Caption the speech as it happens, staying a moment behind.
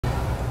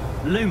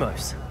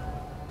Lumos.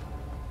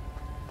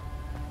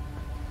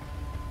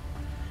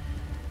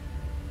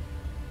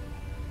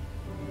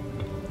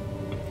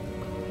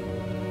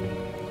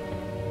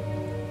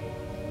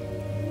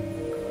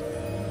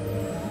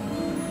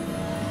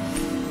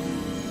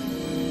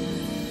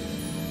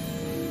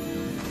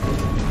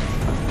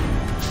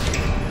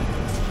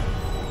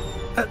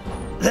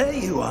 There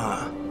you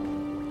are.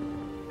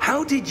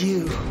 How did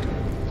you...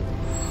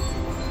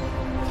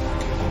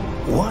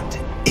 What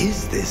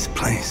is this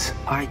place?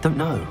 I don't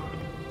know.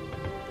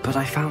 But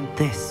I found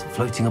this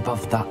floating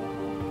above that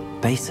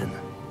basin.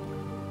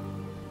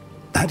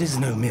 That is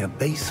no mere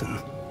basin.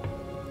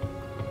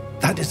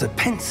 That is a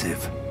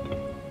pensive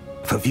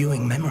for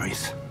viewing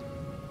memories.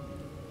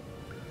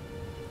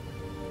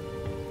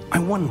 I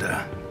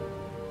wonder...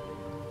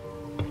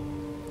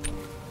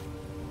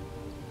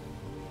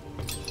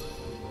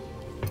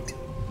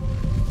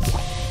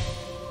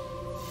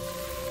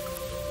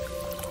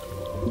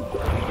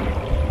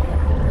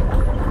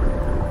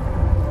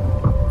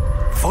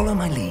 Follow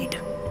my lead.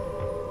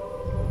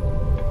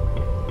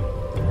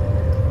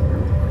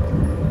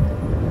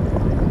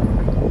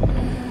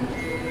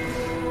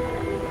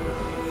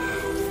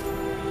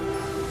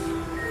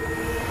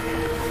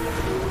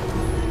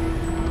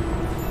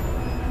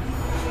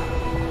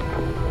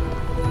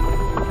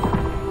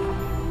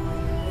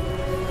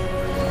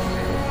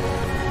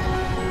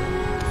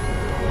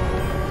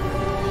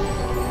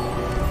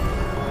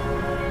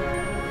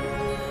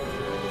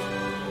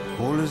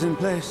 All is in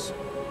place.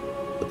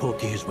 The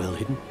portkey is well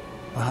hidden.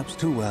 Perhaps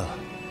too well.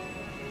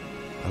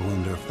 I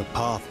wonder if the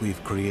path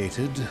we've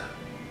created...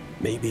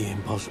 May be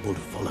impossible to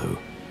follow.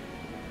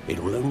 It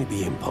will only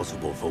be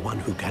impossible for one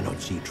who cannot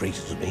see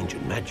traces of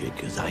ancient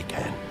magic as I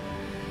can.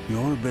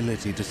 Your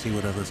ability to see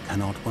what others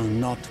cannot will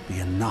not be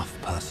enough,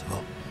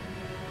 Percival.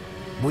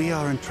 We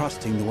are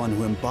entrusting the one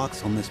who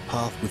embarks on this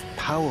path with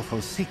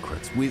powerful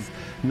secrets, with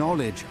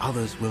knowledge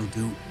others will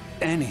do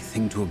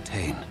anything to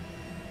obtain.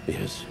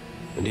 Yes,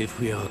 and if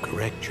we are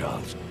correct,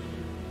 Charles,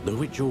 the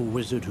witch or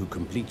wizard who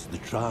completes the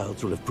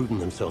trials will have proven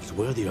themselves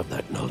worthy of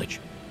that knowledge,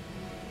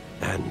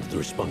 and the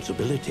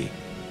responsibility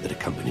that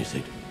accompanies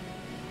it.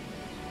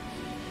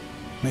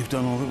 We've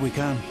done all that we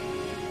can.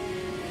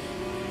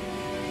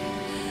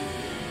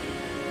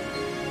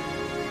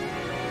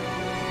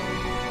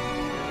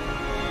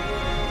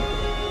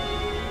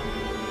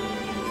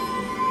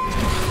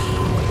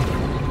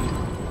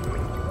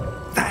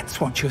 That's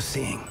what you're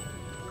seeing.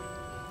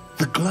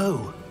 The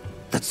glow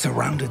that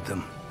surrounded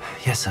them.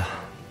 Yes, sir.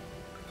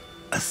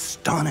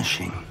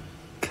 Astonishing.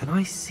 Can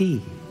I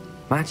see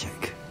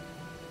magic?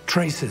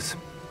 Traces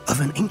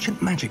of an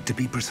ancient magic, to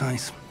be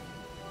precise.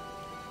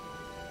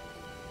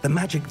 The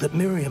magic that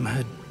Miriam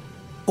had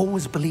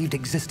always believed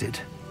existed,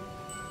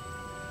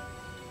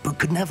 but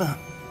could never.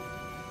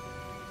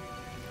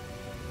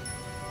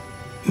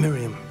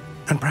 Miriam,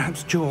 and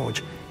perhaps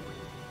George,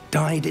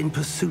 died in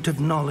pursuit of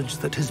knowledge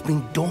that has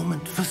been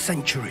dormant for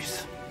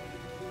centuries.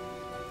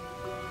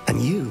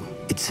 And you,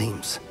 it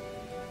seems,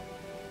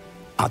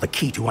 are the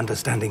key to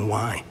understanding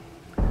why.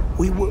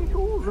 We were... It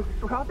all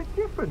looks rather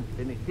different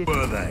than it did.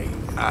 Were they?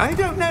 I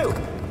don't know.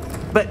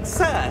 But,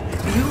 sir,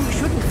 you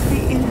shouldn't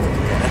be in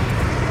there.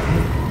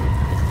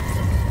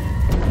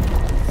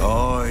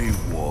 I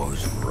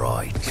was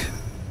right.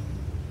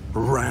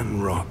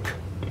 Ranrock.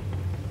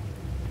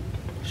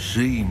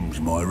 Seems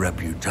my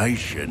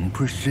reputation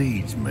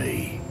precedes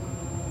me.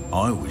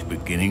 I was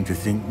beginning to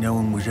think no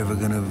one was ever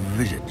going to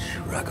visit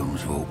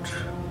Rackham's vault.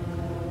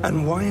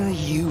 And why are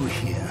you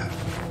here?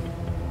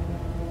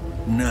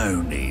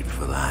 No need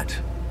for that.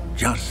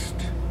 Just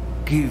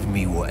give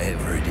me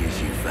whatever it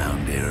is you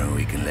found here and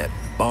we can let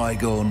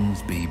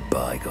bygones be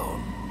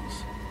bygones.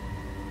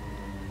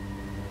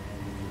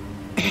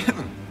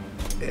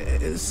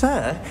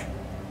 Sir,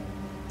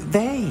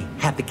 they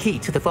had the key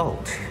to the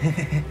vault.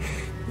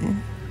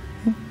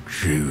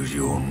 Choose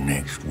your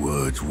next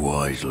words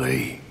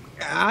wisely.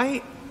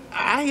 I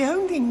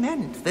only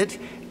meant that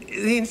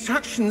the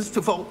instructions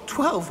to Vault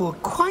 12 were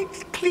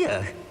quite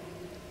clear.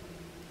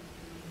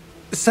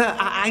 Sir,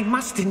 I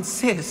must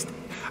insist.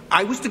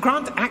 I was to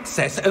grant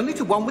access only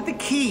to one with the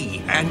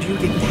key, and you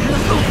didn't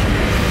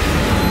have...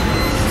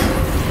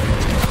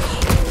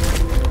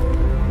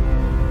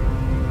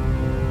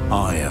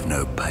 I have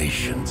no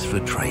patience for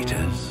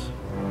traitors.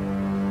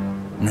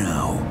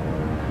 Now,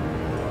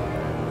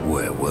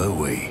 where were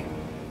we?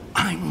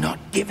 I'm not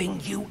giving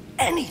you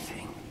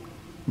anything.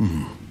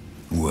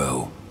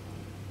 Well,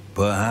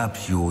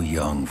 perhaps your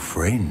young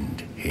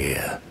friend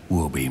here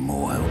will be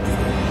more helpful.